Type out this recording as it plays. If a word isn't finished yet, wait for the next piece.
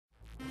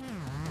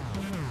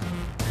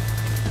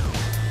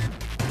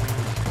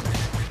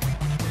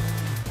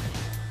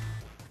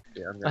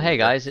Oh, hey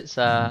guys, it's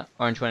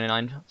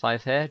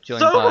Orange295 here, joined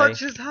So by much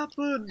has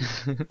happened!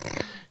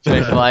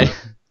 joined by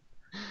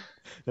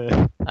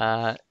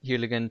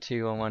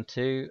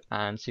Hooligan2112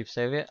 and Super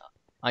Soviet.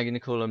 I'm gonna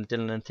call them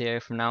Dylan and Theo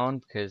from now on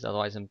because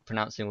otherwise I'm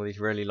pronouncing all these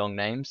really long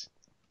names.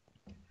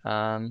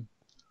 So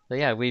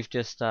yeah, we've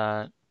just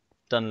done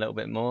a little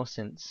bit more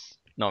since.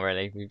 Not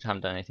really, we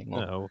haven't done anything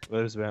more. No, it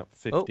was about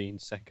 15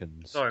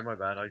 seconds. Sorry, my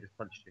bad, I just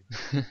punched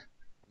you.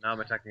 Now I'm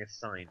attacking a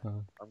sign.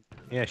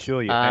 Yeah,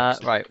 sure, you Right,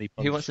 accidentally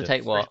who wants to punched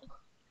take it. what?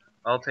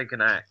 I'll take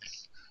an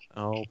axe.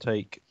 I'll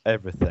take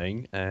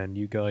everything, and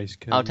you guys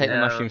can... I'll take the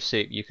Yeah. mushroom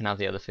soup, you can have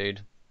the other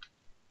food.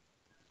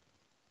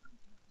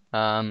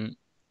 Anything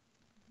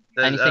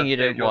you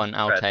don't want,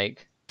 I'll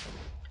take.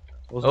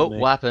 Wasn't Oh, me.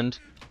 what happened?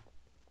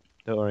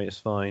 Don't worry, it's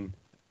fine.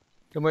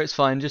 Don't worry, it's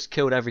fine, just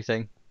killed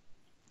everything.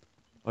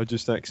 I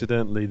just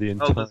accidentally the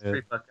Oh, there's entire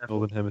 3 per apple.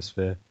 northern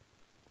hemisphere.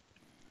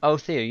 Oh,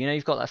 Theo, you know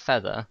you've got that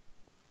feather?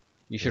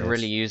 You should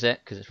really Yes. use it,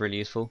 because it's really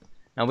useful.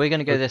 Now we're going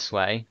to go this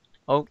way.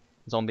 Oh,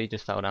 zombie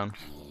just fell down.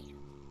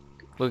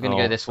 We're going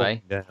to go this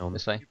way. Down.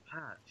 This way. You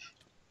patch.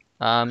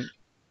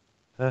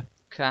 Huh?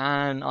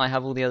 Can I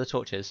have all the other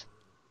torches?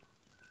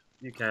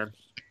 You can.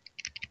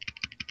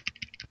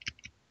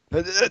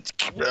 Look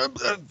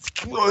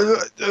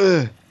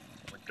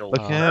Oh my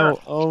god.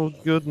 out! Oh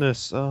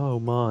goodness!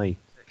 Oh my!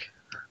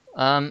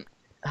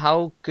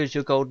 How good's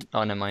your gold?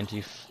 Oh, never mind.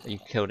 You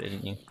killed it,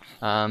 didn't you?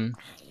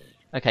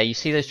 Okay. You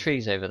see those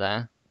trees over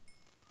there?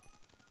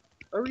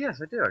 Oh yes,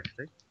 I do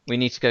actually. We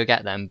need to go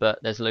get them, but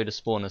there's a load of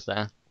spawners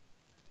there.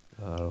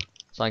 Oh.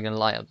 So I'm going to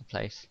light up the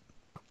place.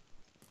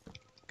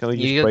 Can we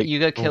just break... You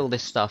go kill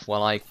this stuff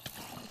while I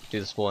do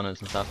the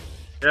spawners and stuff.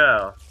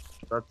 Yeah,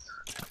 that's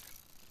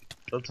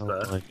Oh,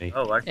 fair. blimey.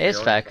 Oh, actually, It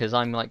is fair because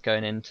I'm like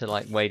going into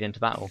wade into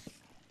battle.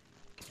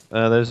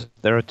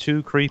 There are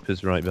 2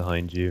 creepers right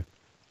behind you.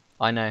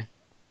 I know.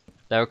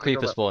 There are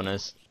creeper that.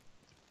 spawners.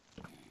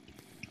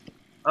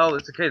 Oh,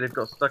 it's okay. They've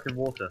got stuck in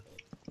water.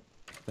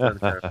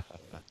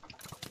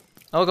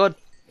 Oh god,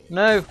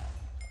 no!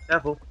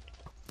 Careful.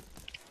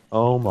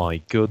 Oh my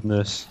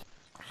goodness!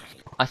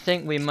 I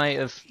think we may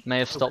have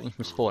stopped them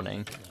from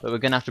spawning, but we're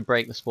gonna have to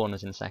break the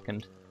spawners in a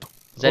second.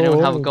 Does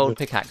anyone have a gold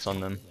pickaxe on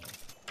them?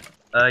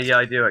 Yeah,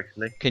 I do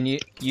actually. Can you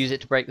use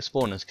it to break the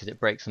spawners because it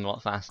breaks them a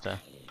lot faster?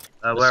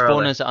 The Where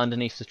spawners are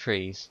underneath the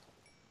trees.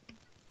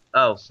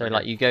 Oh, So okay.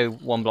 like you go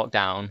 1 block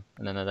down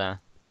and then they're there.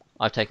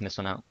 I've taken this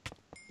one out.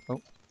 Oh,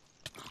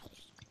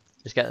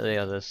 just get the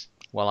others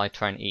while I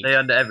try and eat. They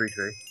under every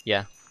tree.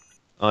 Yeah.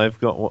 I've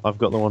got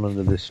the one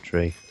under this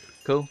tree.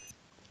 Cool.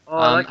 Oh,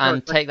 I like how and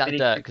it's like take that mini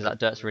dirt creepers. because that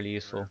dirt's really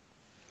useful.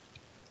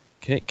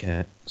 Kit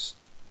Kats.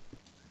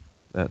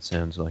 That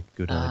sounds like a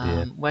good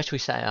idea. Where should we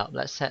set it up?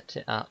 Let's set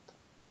it up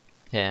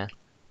here.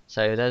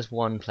 So there's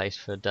one place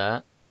for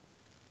dirt,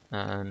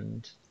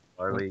 and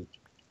Why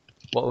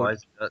what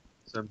is that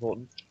so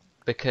important?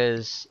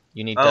 because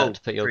you need Oh, dirt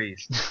to put your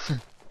trees.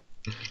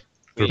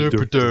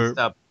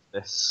 Derp.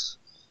 This.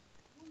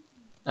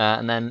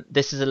 and then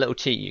this is a little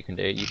cheat you can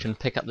do. You can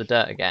pick up the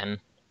dirt again,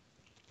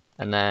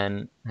 and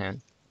then hang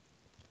on,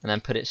 and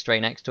then put it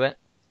straight next to it,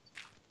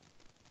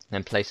 and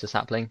then place the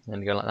sapling, and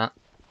then go like that.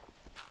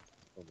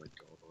 Oh my god.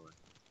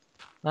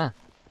 Alright.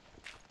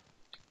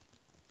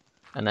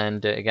 And then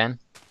do it again.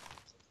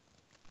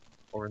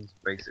 Oren's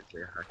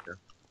basically a hacker.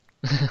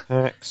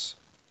 Axe.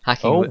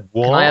 Hacking. Oh,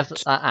 Can I have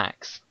what? that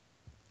axe?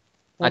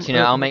 Actually,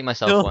 no. I'll make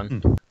myself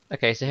one.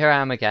 Okay, so here I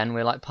am again.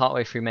 We're like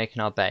partway through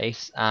making our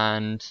base,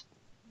 and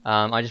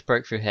I just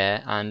broke through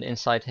here, and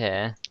inside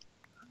here,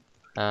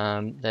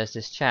 there's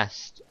this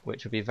chest,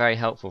 which would be very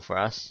helpful for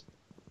us.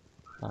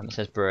 It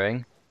says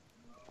brewing,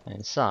 and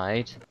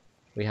inside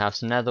we have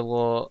some nether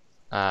wart,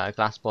 a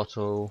glass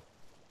bottle,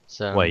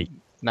 some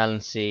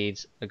melon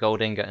seeds, a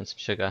gold ingot, and some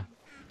sugar.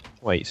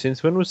 Wait,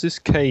 since when was this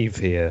cave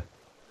here?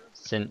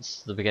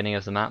 Since the beginning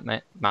of the map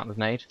was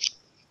made.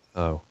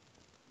 Oh,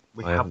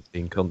 I haven't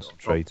been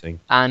concentrating.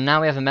 And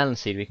now we have a melon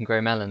seed. We can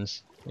grow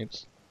melons.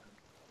 Oops.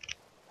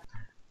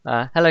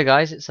 Hello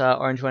guys, it's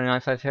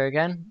Orange295 here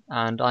again,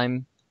 and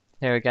I'm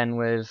here again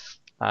with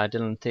Dylan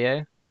and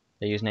Theo.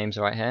 Their usernames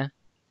are right here.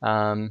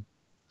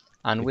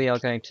 And we are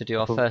going to do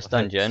our first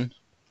dungeon.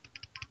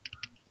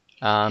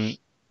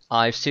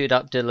 I've suited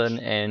up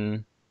Dylan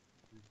in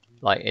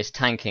like his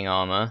tanking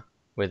armor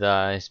with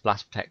his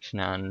blast protection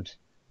and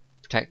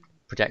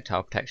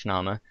projectile protection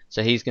armor.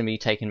 So he's going to be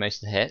taking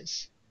most of the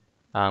hits,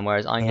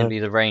 whereas I'm going to be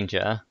the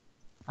ranger,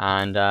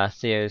 and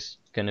Theo's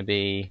going to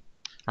be.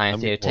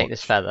 Theo, take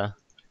this feather.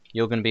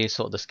 You're going to be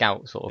sort of the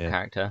scout sort of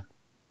character.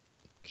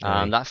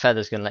 Okay. That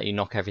feather's going to let you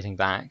knock everything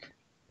back.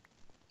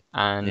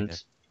 And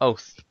oh,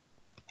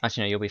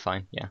 actually no, you'll be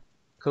fine. Yeah,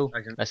 cool.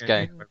 Let's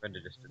go.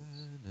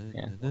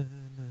 Yeah.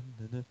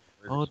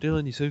 Oh,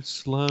 Dylan, you're so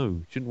slow.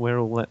 You shouldn't wear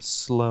all that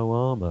slow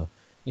armor.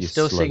 You're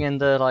still singing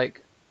the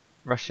like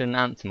Russian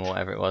anthem or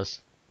whatever it was.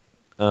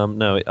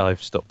 No,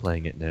 I've stopped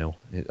playing it now.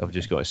 I've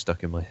just got it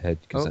stuck in my head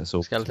because that's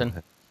all.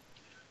 Skeleton.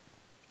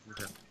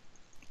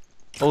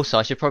 Also,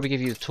 I should probably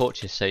give you the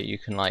torches so you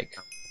can like.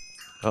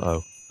 Uh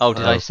oh. Oh,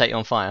 did I set you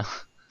on fire?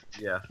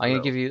 Yeah. I'm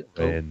gonna give you.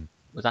 Oh, Ben.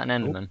 was that an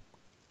Enderman?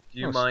 Do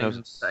you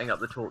mind setting up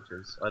the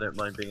torches? I don't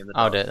mind being in the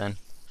dark. I'll do it then.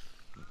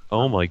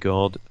 Oh my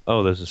god.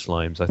 Oh, those are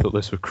slimes. I thought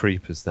those were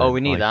creepers then. Oh,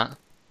 we need I that.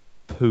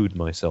 pooed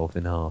myself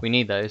in half. We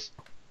need those.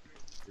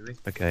 Do we?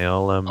 Okay,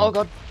 I'll Oh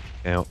god.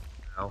 out.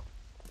 Ow.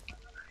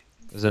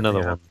 There's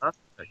another one.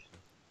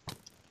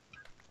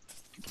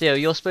 Theo,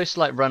 you're supposed to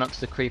like run up to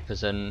the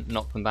creepers and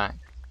knock them back.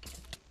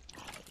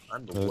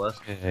 I'm the worst.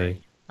 Okay.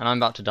 And I'm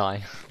about to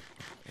die.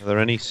 Are there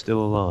any still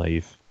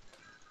alive?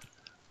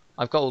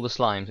 I've got all the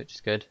slimes, which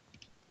is good.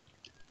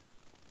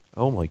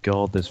 Oh my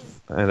god,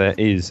 there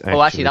is actually.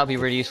 Oh, actually, that would be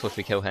really useful if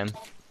we kill him.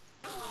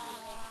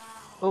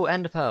 Oh,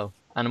 ender pearl.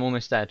 And I'm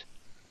almost dead.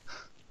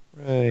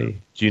 Hooray.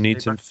 Do you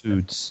need some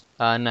foods?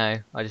 No.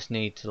 I just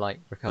need to like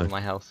recover my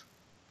health.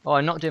 Oh,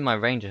 I'm not doing my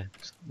ranger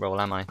roll,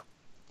 am I?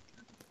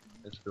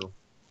 It's cool.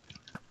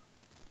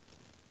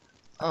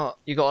 Oh,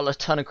 you got a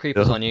ton of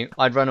creepers on you.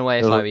 I'd run away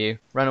if I were you.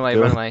 Run away,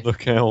 run away.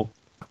 Look out.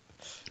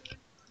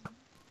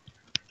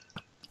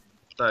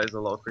 That is a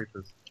lot of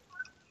creepers.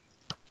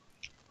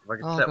 If I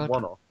could set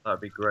one off, that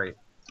would be great.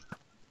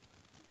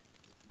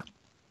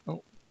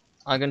 Oh,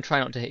 I'm gonna try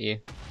not to hit you.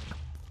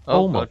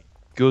 Oh god. my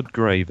good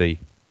gravy.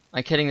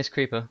 I'm killing this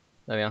creeper.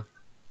 There we are.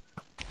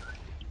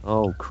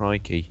 Oh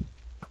crikey.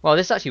 Well,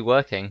 this is actually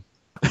working.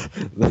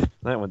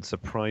 That went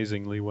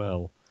surprisingly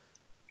well.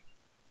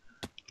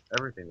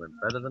 Everything went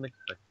better than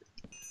expected.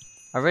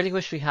 I really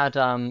wish we had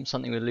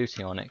something with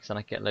looting on it, because then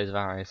I could get loads of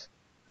arrows.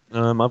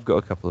 I've got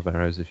a couple of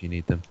arrows if you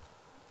need them.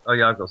 Oh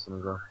yeah, I've got some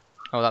as well.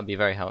 Oh, that'd be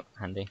very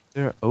handy.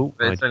 Oh,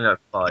 But it's only like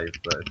 5,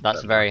 but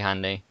That's very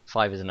handy.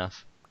 5 is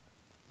enough.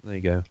 there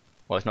you go.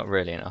 Well, it's not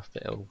really enough,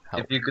 but it'll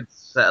help. If you could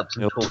set up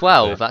some torches.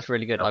 12, that's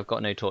really good. I've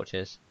got no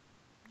torches.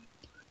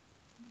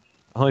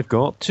 I've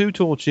got 2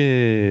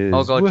 torches.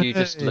 Oh god, Whey! you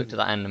just looked at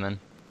that enderman.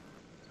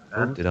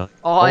 Oh, did I?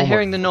 Oh, I'm my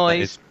hearing the God,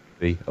 noise. that is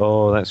creepy.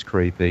 Oh, that's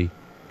creepy.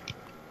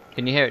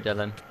 Can you hear it,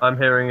 Dylan? I'm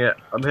hearing it.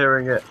 I'm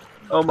hearing it.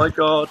 Oh my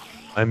god.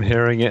 I'm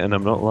hearing it and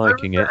I'm not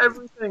liking it.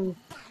 Everything.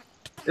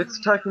 It's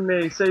attacking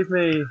me. Save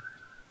me.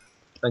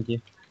 Thank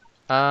you.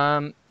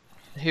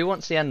 Who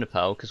wants the ender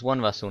pearl? Because one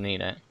of us will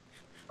need it.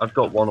 I've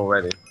got one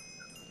already.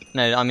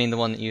 No, I mean the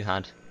one that you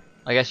had.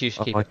 I guess you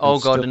should keep I it. can Oh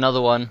god, still-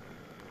 another one.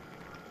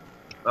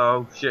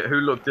 Oh shit, who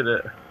looked at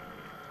it?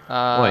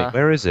 Wait,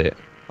 where is it?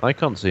 I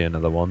can't see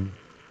another one.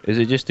 Is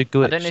it just a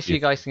glitch? I don't know if you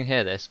guys can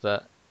hear this,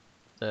 but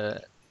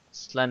the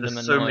Slenderman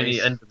There's so noise. many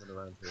Endermen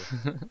around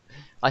here.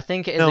 I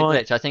think it is No, a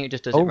glitch. I think it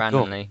just does Oh, it God.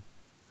 randomly.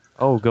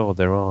 Oh god,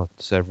 there are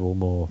several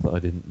more that I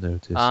didn't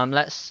notice.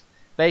 Let's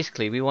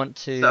basically we want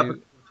Set up a to.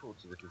 couple of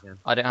torches if you can.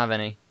 I don't have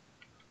any.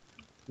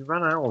 You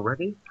ran out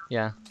already?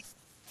 Yeah.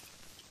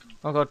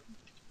 Oh god.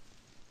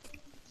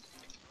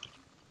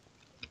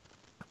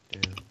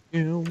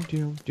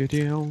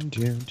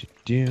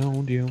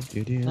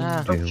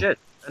 Ah. Oh shit,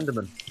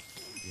 Enderman.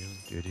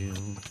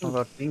 Oh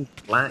god. Being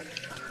black.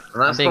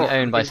 And I'm that's being not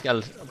owned by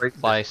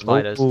racist. by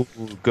spiders. Oh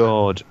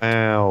god,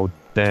 ow,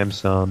 damn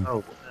son.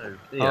 Oh no,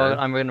 Theo. Oh,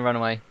 I'm gonna run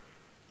away.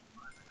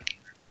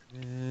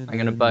 I'm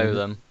gonna bow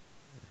them.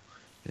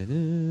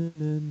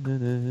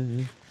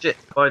 Shit,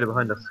 spider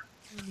behind us.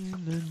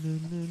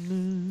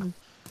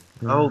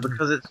 Oh,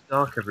 because it's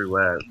dark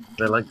everywhere,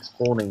 they're like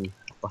spawning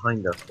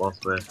behind us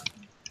whilst we're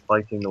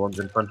fighting the ones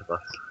in front of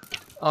us.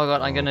 Oh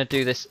god, I'm gonna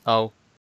do this. Oh,